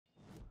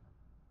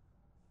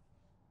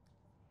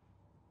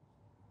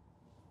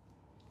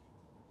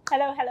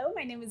Hello, hello,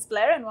 my name is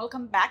Blair and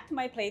welcome back to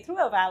my playthrough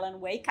of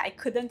Alan Wake. I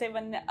couldn't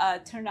even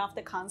turn off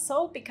the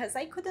console because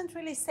I couldn't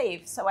really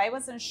save, so I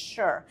wasn't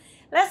sure.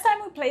 Last time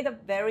we played a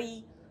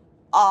very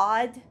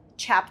odd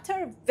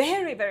chapter,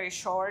 very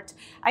short.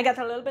 I got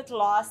a little bit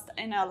lost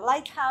in a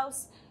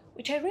lighthouse,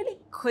 which I really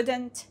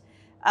couldn't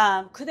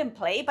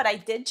play, but I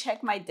did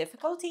check my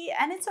difficulty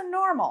and it's a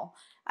normal.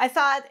 I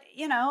thought,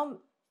 you know,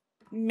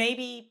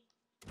 maybe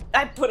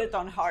I put it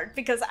on hard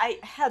because I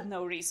had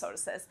no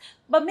resources.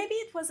 But maybe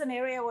it was an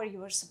area where you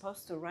were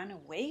supposed to run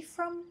away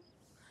from.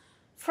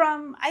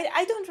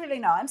 I don't really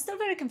know. I'm still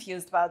very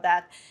confused about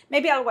that.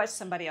 Maybe I'll watch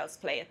somebody else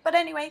play it. But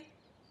anyway,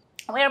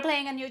 we are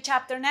playing a new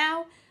chapter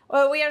now.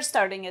 Well, we are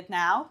starting it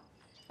now.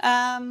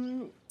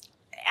 Alan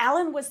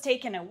was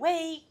taken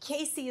away.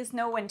 Casey is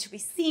nowhere to be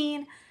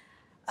seen.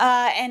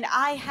 And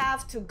I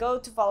have to go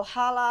to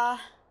Valhalla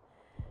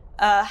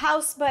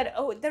house, but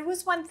oh, there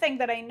was one thing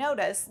that I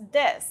noticed.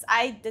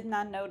 I did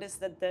not notice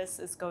that this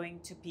is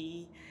going to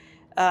be,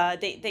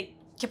 they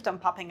kept on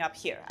popping up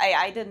here.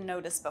 I didn't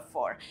notice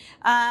before.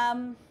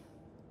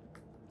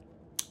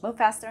 Move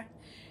faster.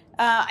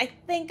 I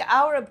think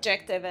our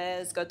objective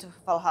is go to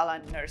Valhalla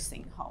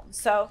nursing home.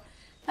 So,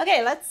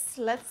 okay,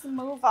 let's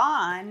move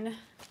on.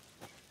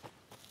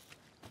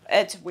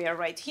 We are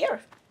right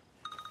here.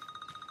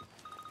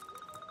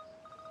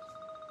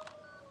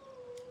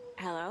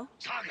 Hello?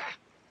 Saga!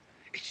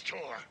 It's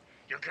Tor,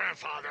 your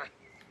grandfather.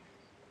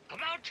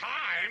 About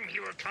time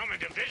you were coming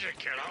to visit,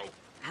 kiddo.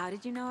 How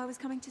did you know I was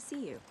coming to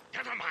see you?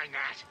 Never mind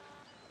that.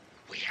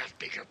 We have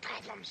bigger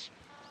problems.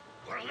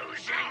 We're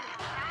losing.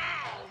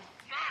 Oh,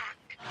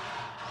 fuck!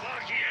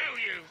 Fuck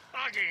you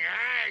fucking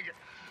hag!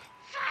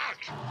 Fuck!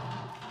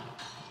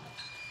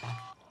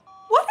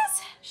 What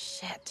is...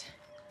 Shit.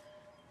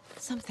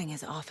 Something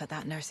is off at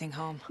that nursing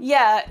home.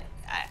 Yeah,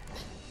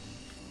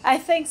 I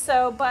think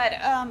so, but,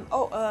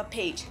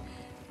 Paige.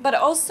 But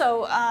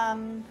also,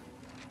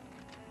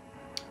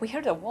 we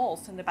heard a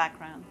wolf in the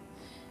background.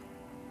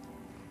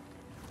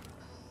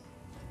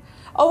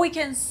 Oh, we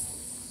can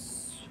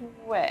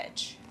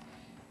switch.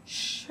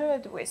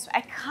 Should we?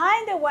 I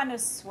kind of want to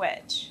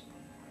switch.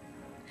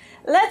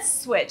 Let's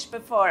switch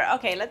before.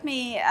 Okay, let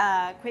me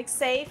quick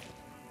save.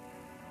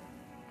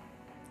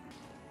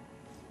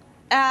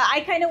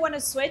 I kind of want to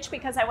switch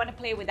because I want to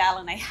play with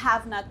Alan. I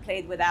have not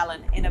played with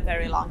Alan in a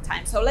very long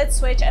time. So let's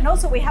switch. And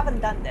also, we haven't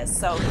done this,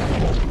 so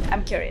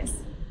I'm curious.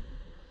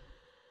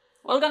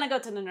 We're going to go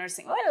to the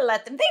nursing. We'll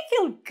let them. They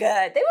feel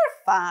good. They were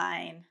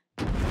fine.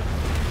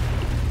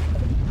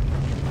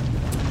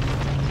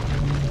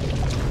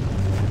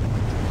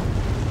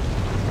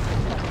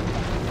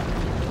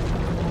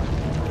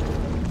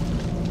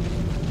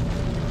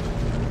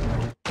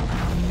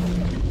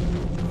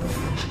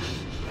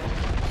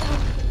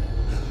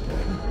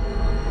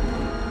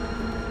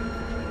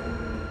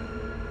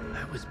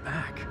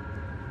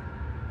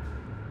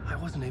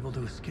 Able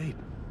to escape.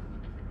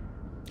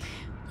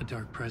 A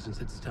dark presence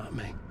had stopped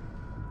me.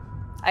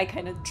 I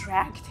kind of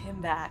dragged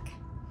him back.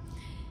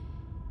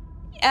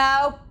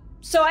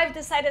 So I've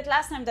decided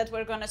last time that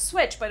we're gonna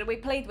switch, but we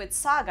played with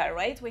Saga,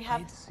 right?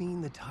 I'd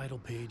seen the title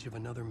page of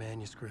another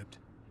manuscript.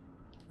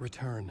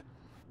 Return.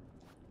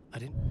 I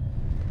didn't.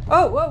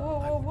 Oh,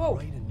 whoa.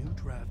 Write a new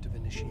draft of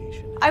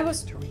initiation. I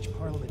was to reach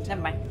Parliament.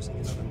 Never mind. Using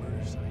another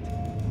murder site.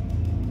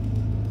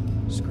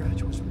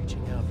 Scratch was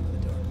reaching out from the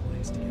dark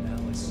place to get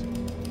Alice.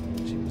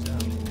 She was out,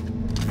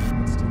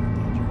 but still in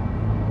danger.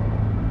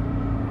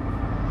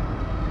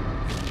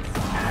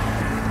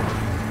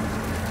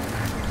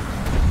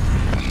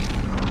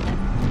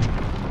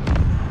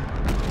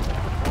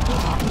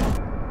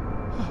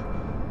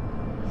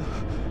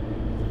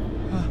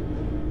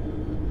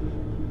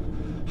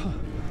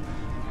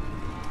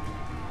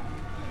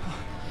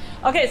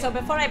 Okay, so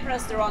before I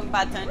press the wrong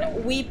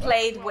button, we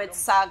played with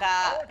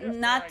Saga,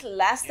 not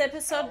last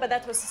episode, but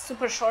that was a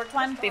super short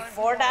one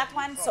before that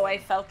one, so I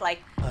felt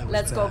like,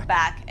 let's go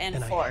back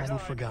and forth. I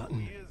hadn't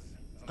forgotten.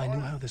 I knew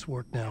how this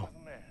worked now.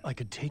 I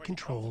could take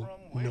control,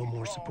 no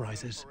more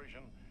surprises.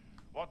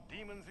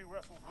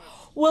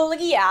 Well,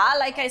 yeah,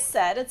 like I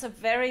said, it's a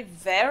very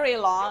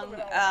long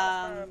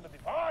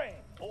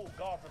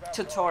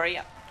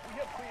tutorial.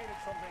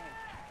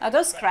 Are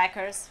those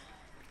crackers?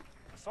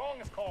 The song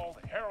is called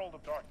Herald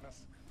of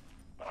Darkness,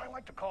 but I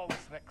like to call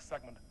this next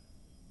segment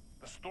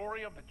the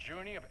story of the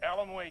journey of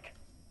Alan Wake,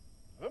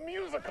 the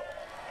musical.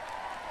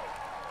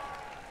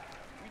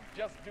 We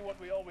just do what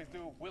we always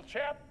do. We'll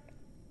chat,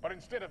 but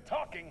instead of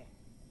talking,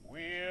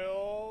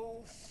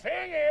 we'll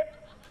sing it.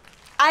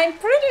 I'm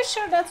pretty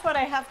sure that's what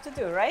I have to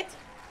do, right?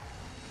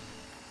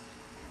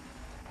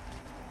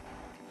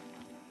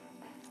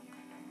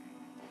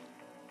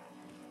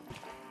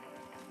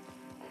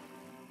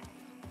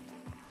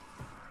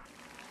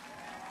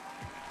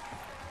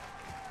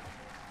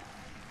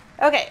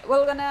 Okay,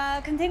 we're gonna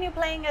continue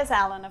playing as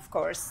Alan, of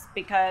course,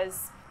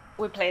 because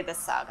we played the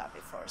Saga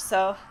before.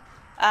 So,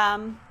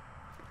 I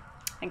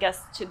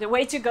guess the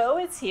way to go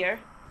is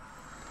here.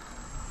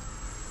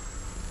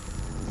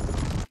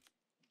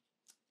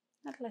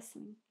 Not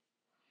listening.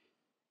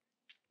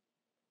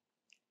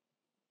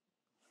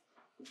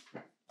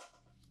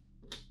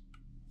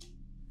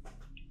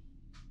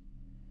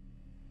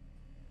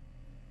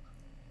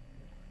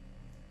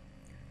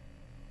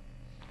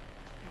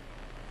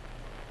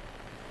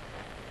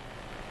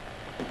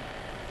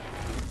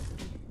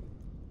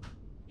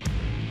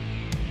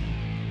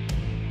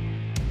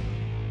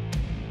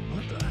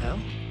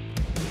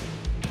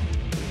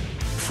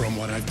 From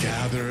what I've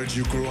gathered,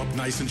 you grew up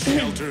nice and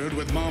sheltered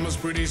with mama's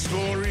pretty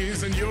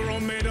stories and your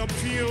own made-up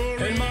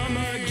fury. And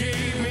mama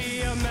gave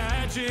me a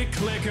magic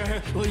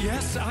clicker. Well,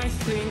 yes, I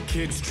think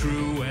it's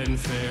true and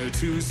fair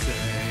to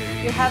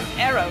say. You have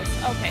arrows.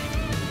 Okay.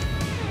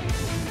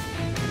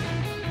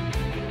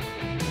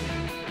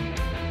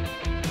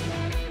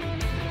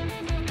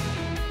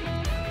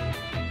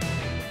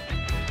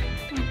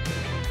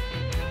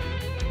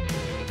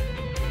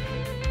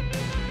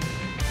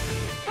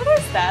 What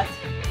is that?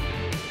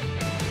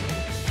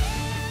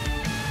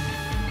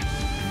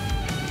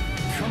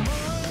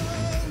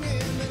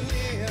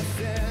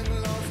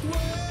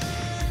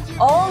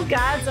 All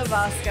gods of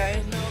Oscar.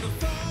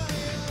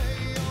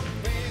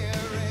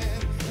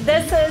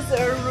 This is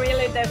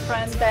really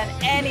different than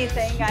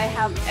anything I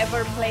have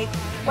ever played.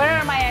 Where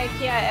are my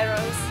IKEA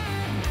arrows?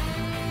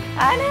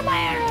 I need my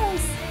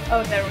arrows.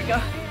 Oh, there we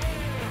go.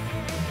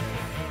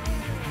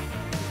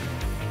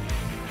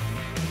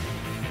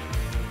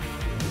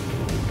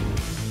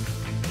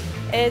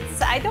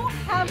 I don't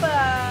have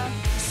a...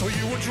 So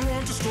you were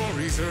drawn to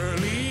stories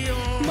early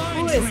on.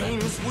 My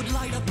dreams would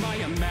light up my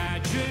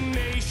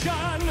imagination.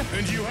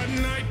 And you had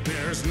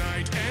nightmares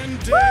night and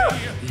day. Woo!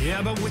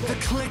 Yeah, but with the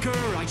clicker,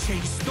 I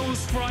chased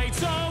those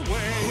frights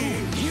away.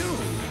 Who knew?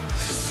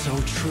 So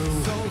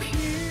true. So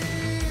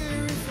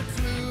here is a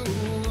clue.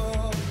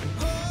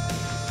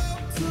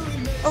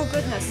 Oh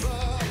goodness.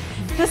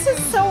 This is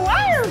so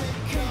wild.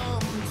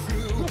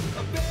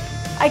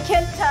 I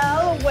can't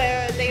tell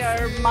where they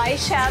are my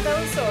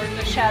shadows or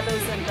the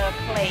shadows in the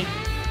play.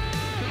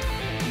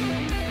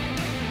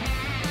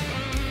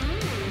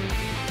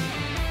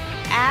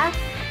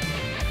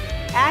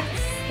 Act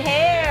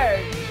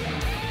scared.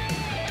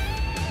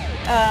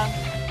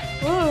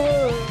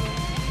 Ooh.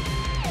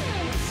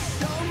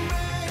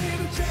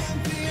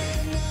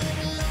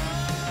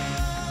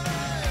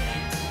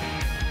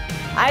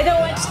 I don't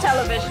watch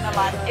television a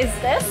lot. Is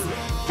this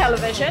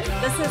television?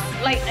 This is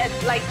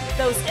like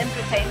those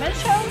entertainment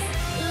shows?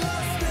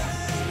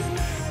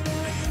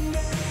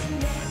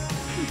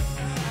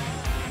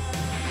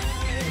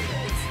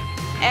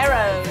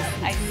 Arrows.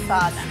 I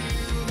saw them.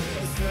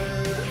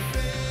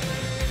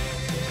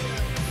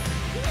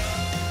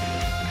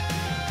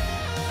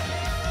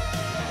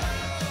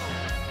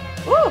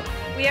 Ooh,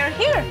 we are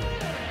here.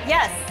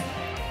 Yes.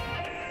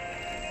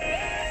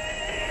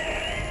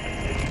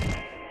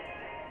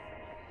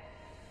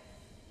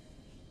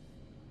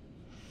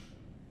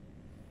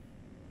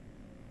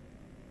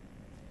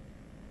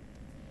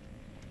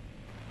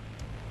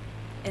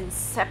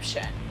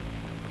 Inception.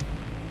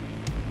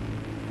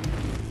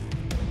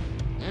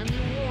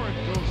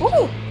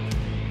 Ooh.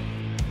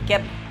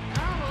 Yep.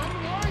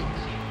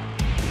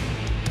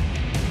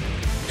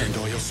 And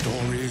all your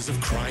stories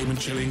of crime and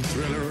chilling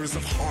thrillers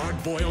of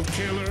hard-boiled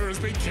killers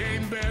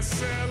became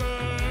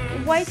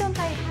bestsellers. Why don't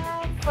I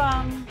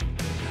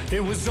have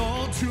It was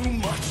all too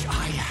much.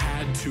 I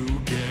had to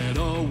get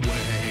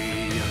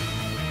away.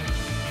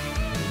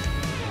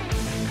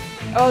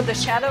 Oh, the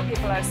shadow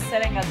people are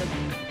sitting at the...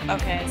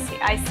 Okay,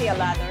 I see a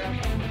ladder. Okay.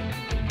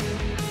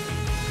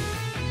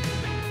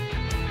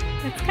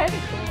 It's kind of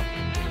cool.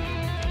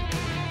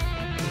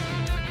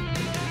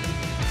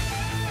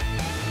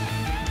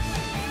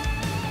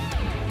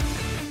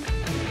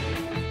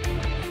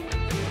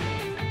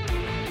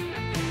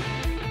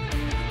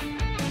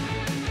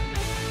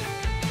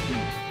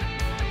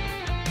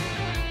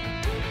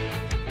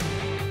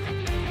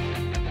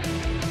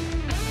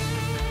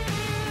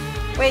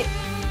 Wait.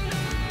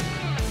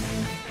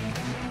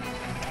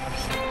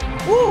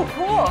 Ooh,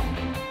 cool.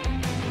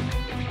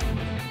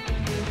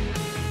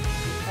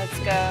 Let's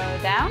go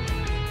down.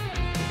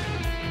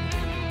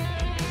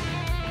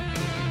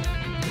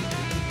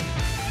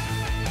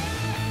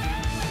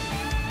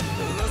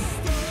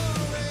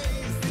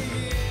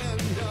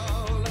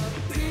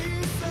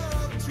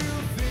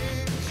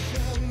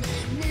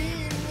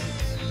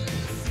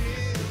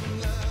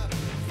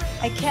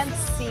 I can't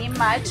see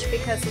much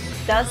because it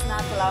does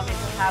not allow me to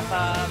have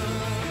a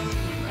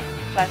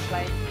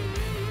flashlight.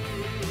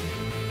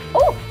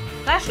 Oh,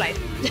 flashlight!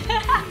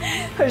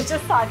 I was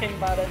just talking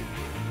about it.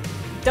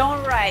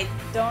 Don't write,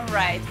 don't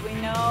write. We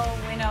know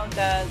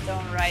the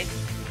don't write.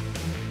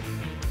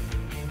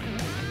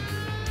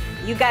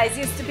 You guys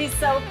used to be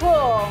so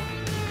cool,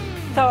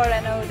 Thor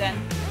and Odin.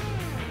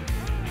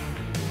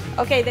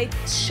 Okay, they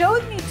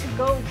showed me to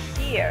go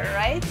here,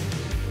 right?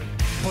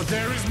 But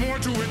there is more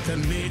to it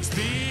than meets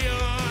the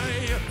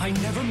eye. I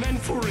never meant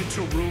for it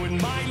to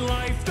ruin my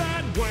life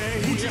that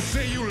way. Would you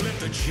say you let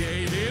the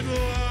jaded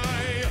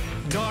lie?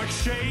 Dark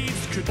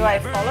shades could Do I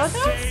never follow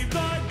those? save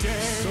the day.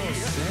 So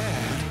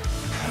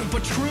sad.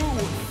 But true.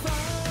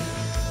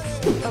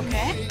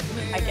 Okay,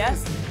 I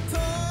guess.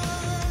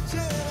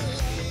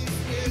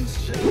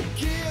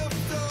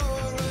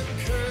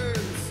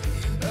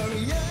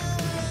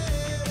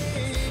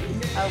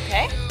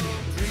 Okay.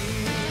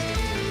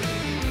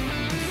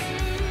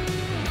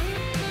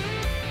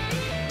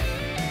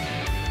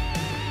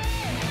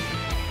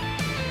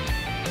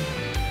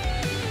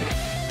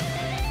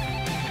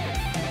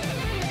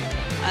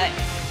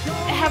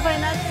 Have I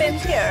not been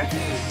here?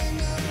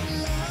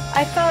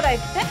 I thought I'd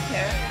been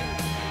here.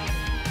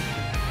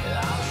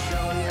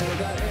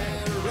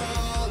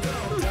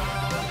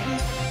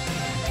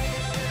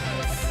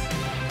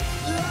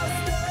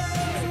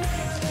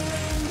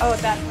 Oh,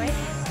 that way?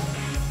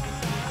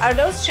 Are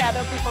those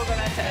shadow people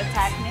gonna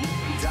attack me?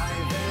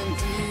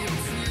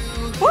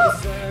 Woo!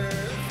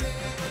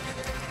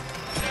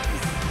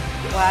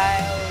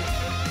 Wow.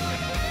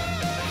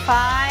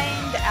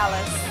 Find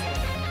Alice.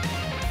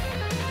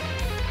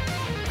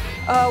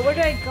 Where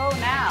do I go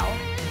now?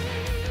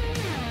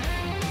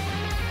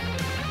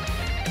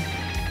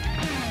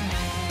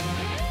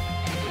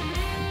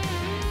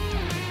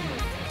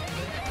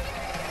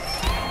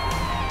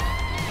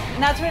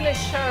 Not really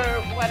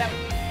sure what I'm...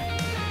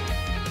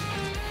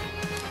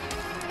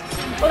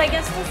 Well, I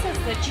guess this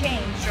is the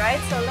change, right?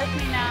 So let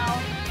me now...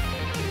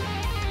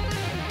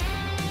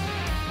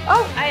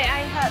 Oh, I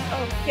had...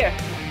 Oh, here.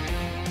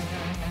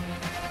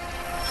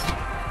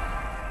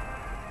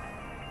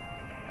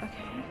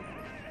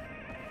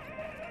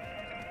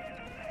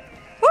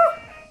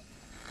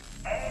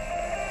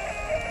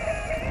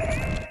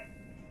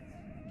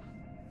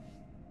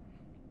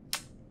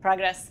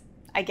 Progress,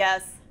 I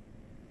guess.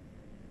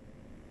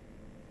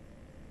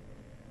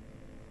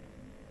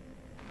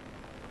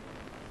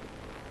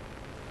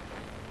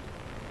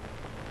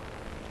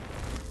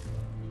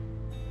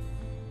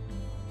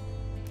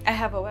 I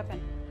have a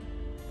weapon.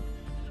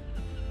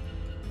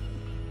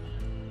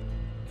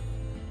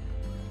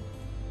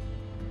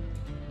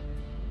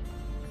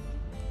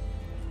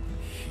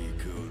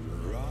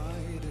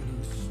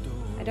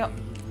 I don't.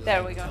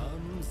 There we go.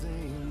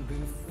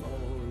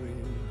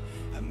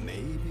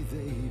 Maybe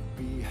they'd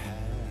be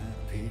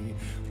happy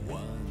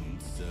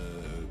once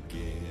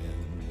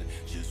again.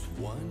 Just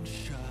one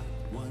shot,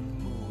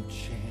 one more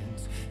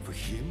chance for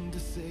him to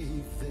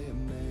save their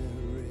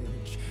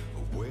marriage.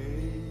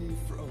 Away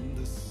from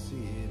the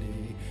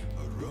city,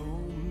 a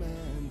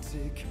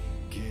romantic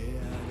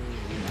getaway.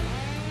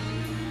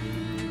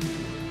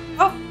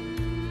 Oh!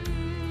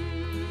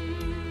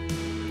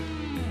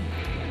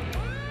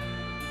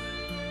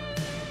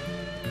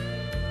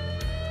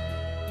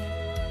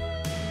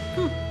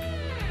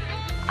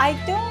 I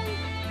don't...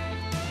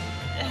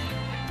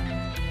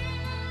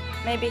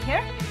 Maybe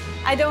here?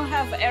 I don't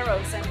have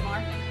arrows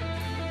anymore.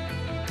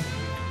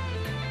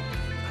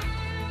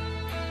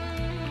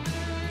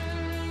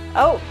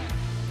 Oh!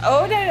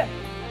 Oh, there...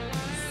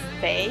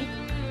 Stay.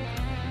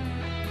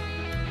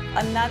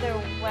 Another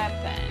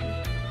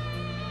weapon.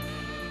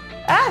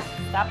 Ah!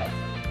 Stop it.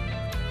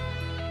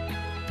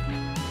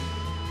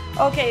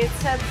 Okay, it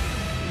said...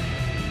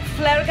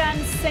 Flare gun,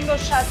 single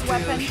shot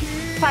weapon.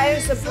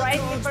 Fires a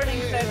brightly burning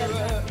flare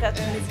that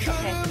means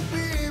okay.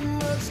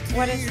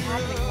 What is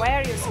happening? Why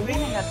are you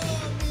screaming at me?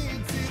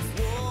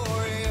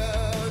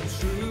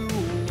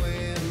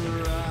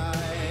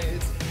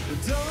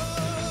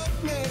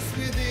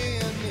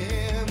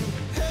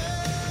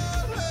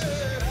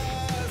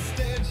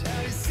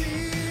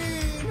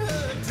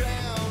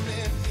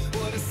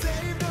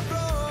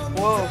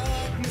 Whoa.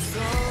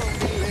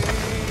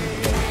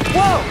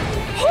 Whoa!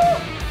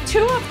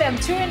 Two of them,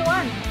 2 in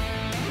 1.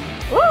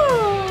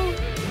 Woo!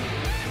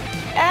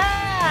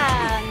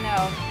 Ah, no.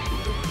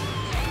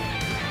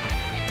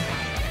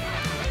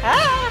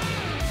 Ah!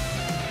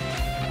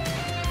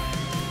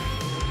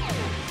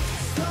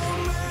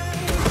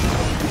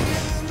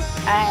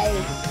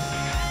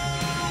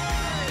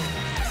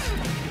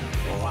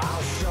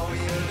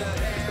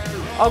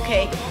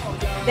 Okay,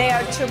 they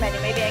are too many.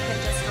 Maybe I can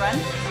just run.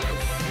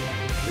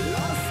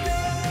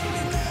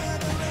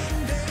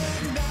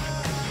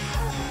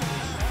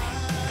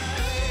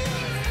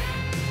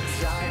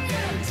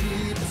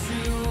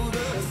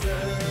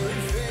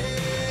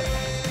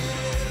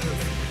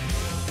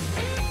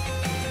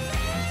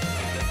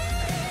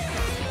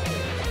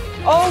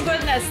 Oh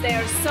goodness,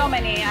 there are so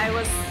many. I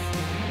was...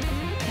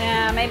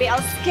 maybe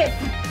I'll skip.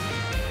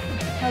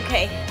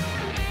 Okay.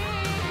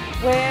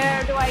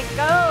 Where do I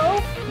go?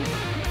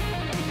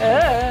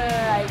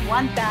 I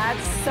want that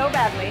so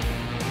badly.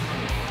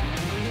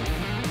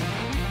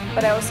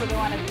 But I also don't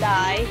want to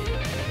die.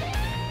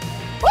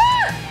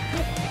 Woo!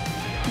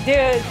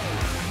 Dude.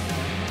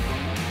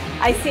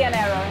 I see an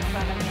arrow in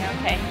front of me,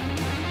 okay.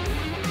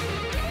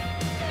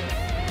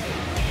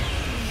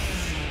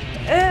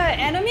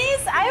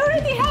 Enemies? I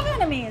already have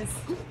enemies.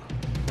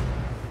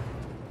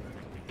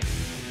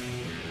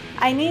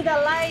 I need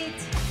a light.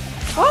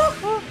 Oh,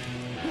 oh.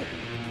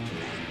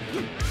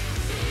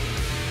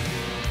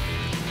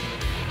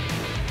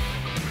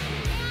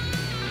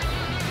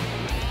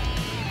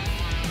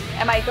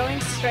 Am I going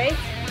straight?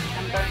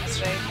 I'm going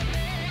straight.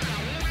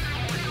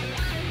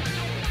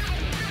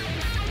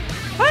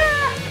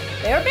 Ah!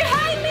 They're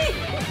behind me!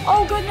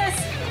 Oh goodness!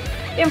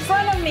 In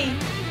front of me.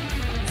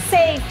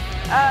 Safe.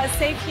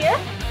 Safe here.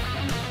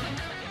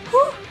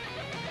 Whew.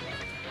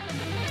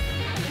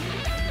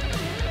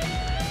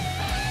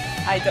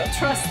 I don't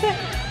trust it.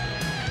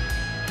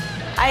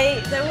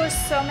 There were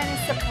so many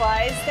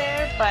supplies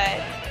there,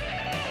 but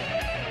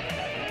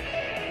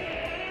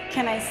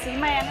can I see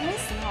my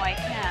enemies? No, I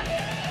can't.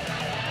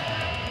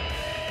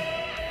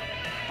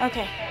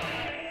 Okay.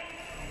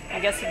 I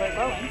guess we're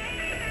going.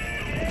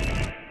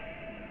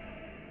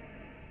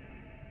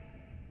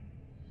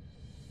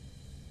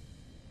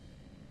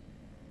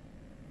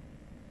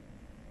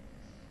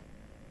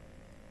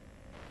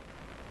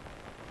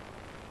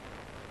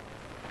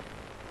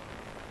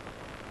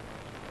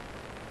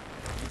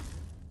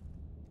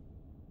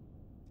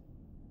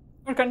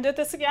 We're gonna do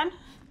this again.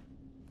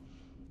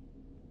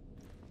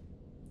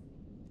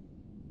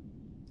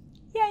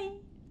 Yay!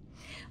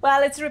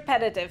 Well, it's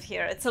repetitive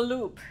here. It's a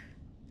loop.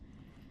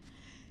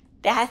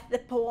 That's the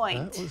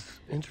point. That was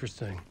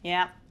interesting.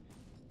 Yeah.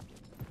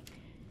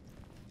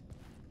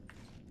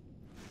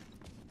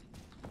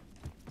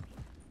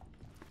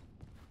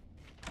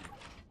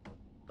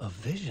 A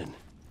vision.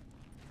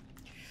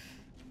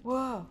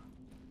 Whoa.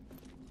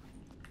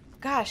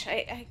 Gosh,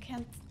 I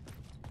can't.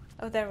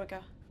 Oh, there we go.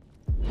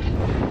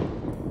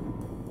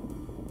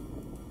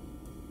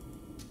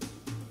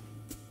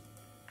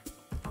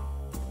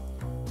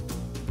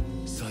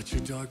 Such a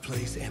dark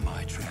place, am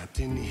I trapped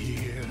in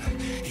here?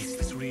 Is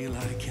this real?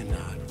 I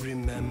cannot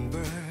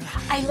remember.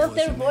 I love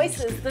their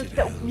voices.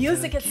 The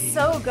music is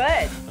so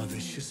good. A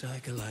vicious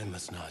cycle I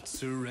must not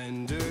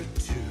surrender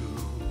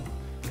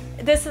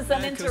to. This is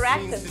an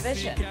interactive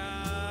vision.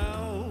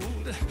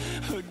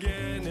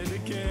 Again and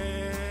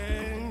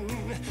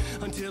again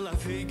until I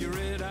figure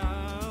it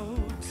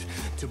out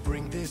to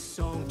bring this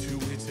song to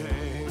its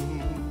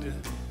end.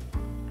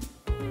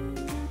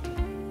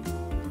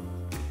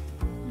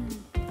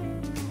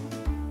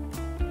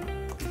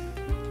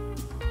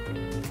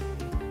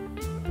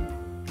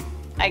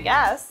 I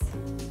guess.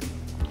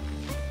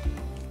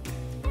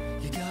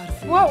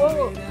 Whoa, whoa,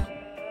 whoa. To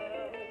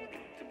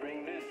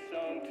bring this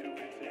song to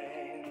its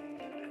end.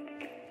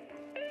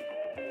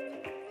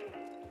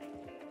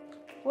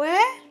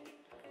 Where?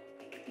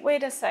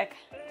 Wait a sec.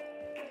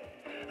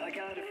 I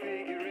gotta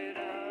figure it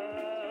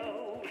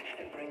out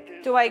and bring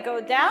this. Do I go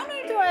down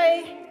or do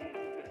I?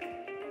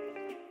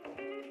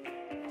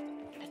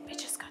 Let me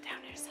just go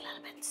down here just a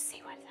little bit to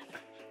see what's happening.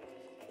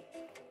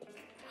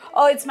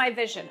 Oh, it's my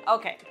vision.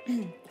 Okay,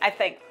 I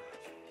think.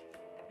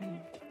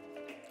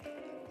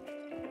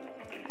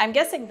 I'm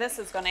guessing this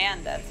is gonna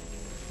end it.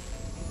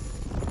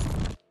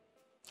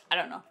 I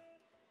don't know.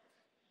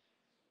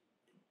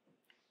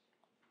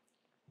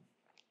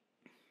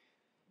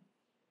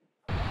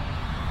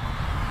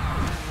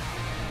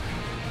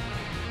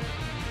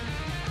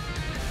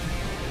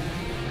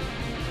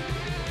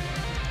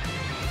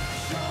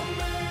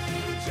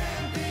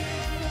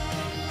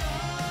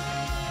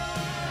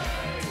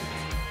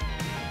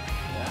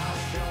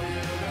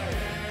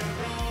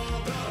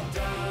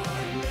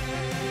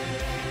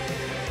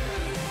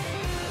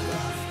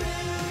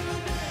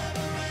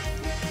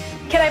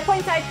 Can I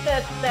point out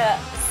that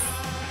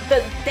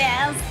the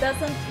dance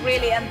doesn't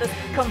really, and the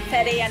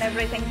confetti and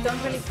everything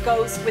don't really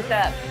goes with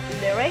the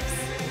lyrics?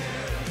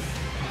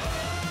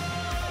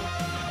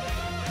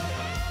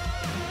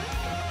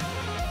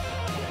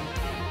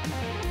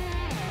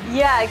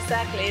 Yeah,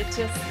 exactly. It's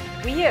just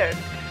weird.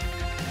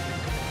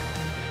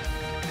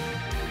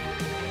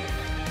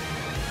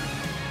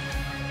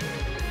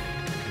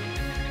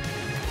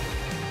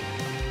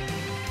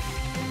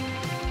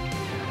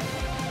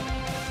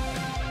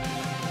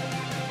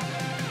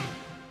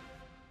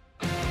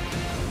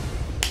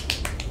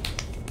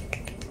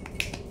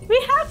 We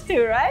have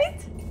to, right?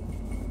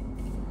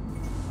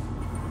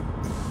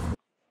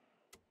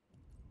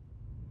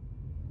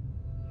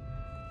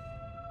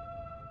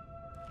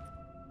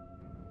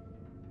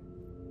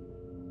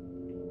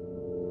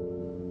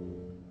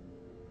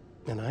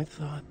 And I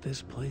thought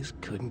this place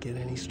couldn't get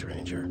any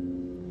stranger.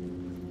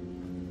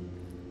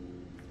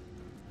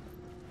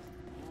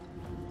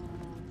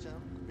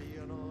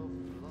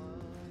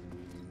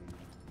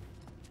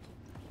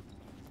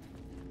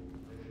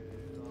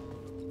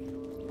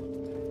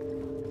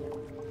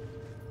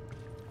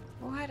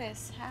 What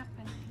is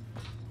happening?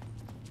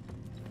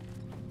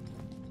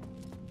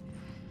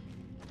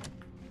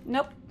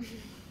 Nope.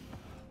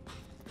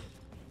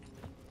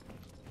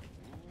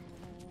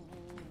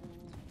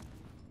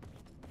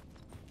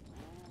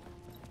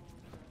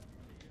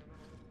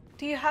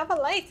 Do you have a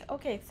light?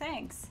 Okay,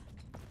 thanks.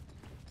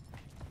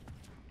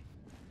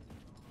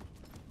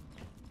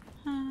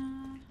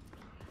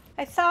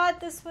 I thought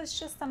this was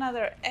just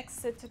another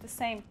exit to the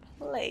same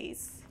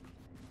place,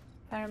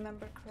 if I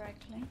remember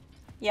correctly.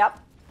 Yep.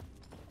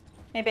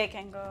 Maybe I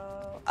can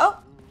go... Oh!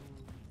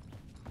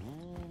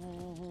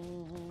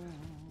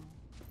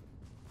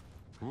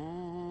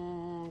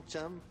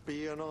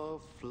 Champion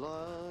of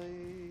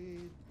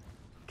light.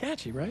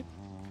 Catchy, right?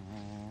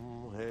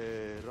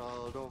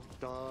 Herald of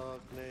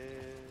darkness.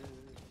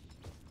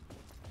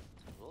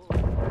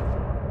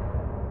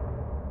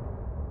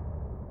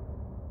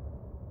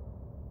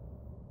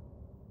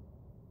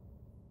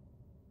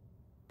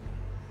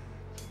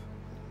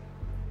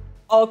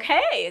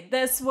 Okay,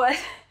 this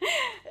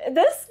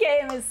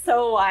game is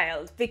so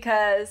wild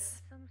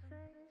because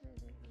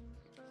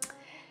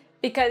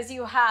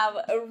you have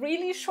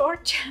really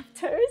short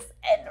chapters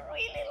and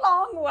really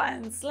long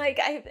ones. Like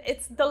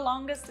it's the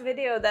longest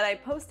video that I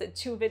posted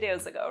 2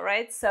 videos ago,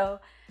 right? So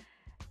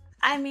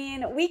I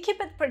mean, we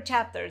keep it per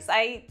chapters.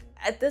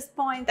 At this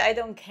point, I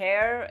don't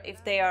care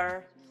if they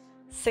are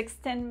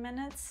 16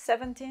 minutes,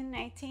 17,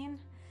 18,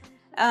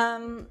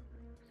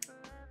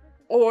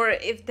 or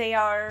if they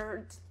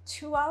are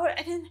 2 hours.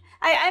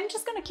 I'm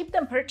just gonna keep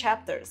them per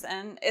chapters,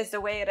 and it's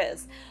the way it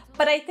is.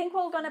 But I think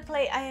we're gonna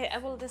play, I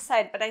will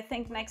decide, but I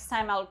think next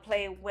time I'll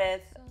play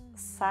with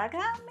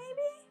Saga,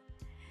 maybe?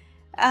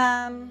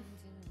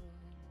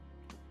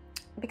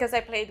 Because I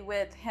played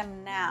with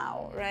him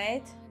now,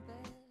 right?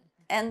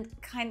 And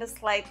kind of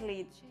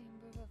slightly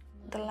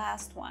the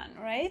last one,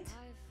 right?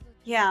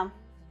 Yeah,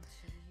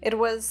 it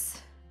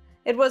was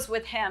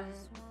with him.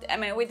 I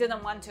mean, we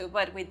didn't want to,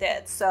 but we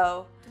did,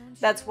 so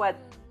that's what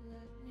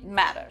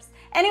matters.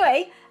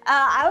 Anyway,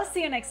 I will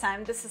see you next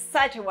time. This is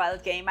such a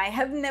wild game. I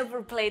have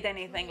never played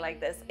anything like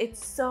this.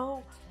 It's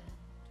so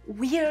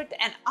weird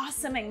and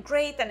awesome and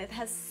great, and it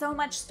has so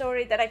much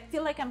story that I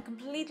feel like I'm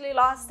completely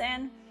lost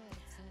in,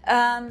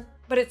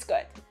 but it's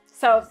good.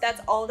 So that's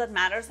all that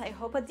matters. I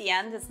hope at the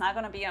end it's not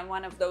going to be on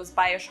one of those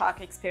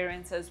Bioshock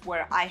experiences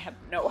where I have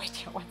no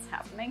idea what's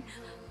happening,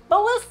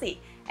 but we'll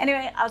see.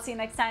 Anyway, I'll see you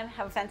next time.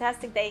 Have a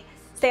fantastic day.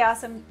 Stay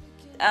awesome.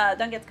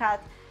 Don't get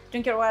caught.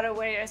 Drink your water.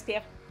 Wear your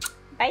SPF.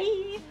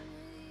 Bye.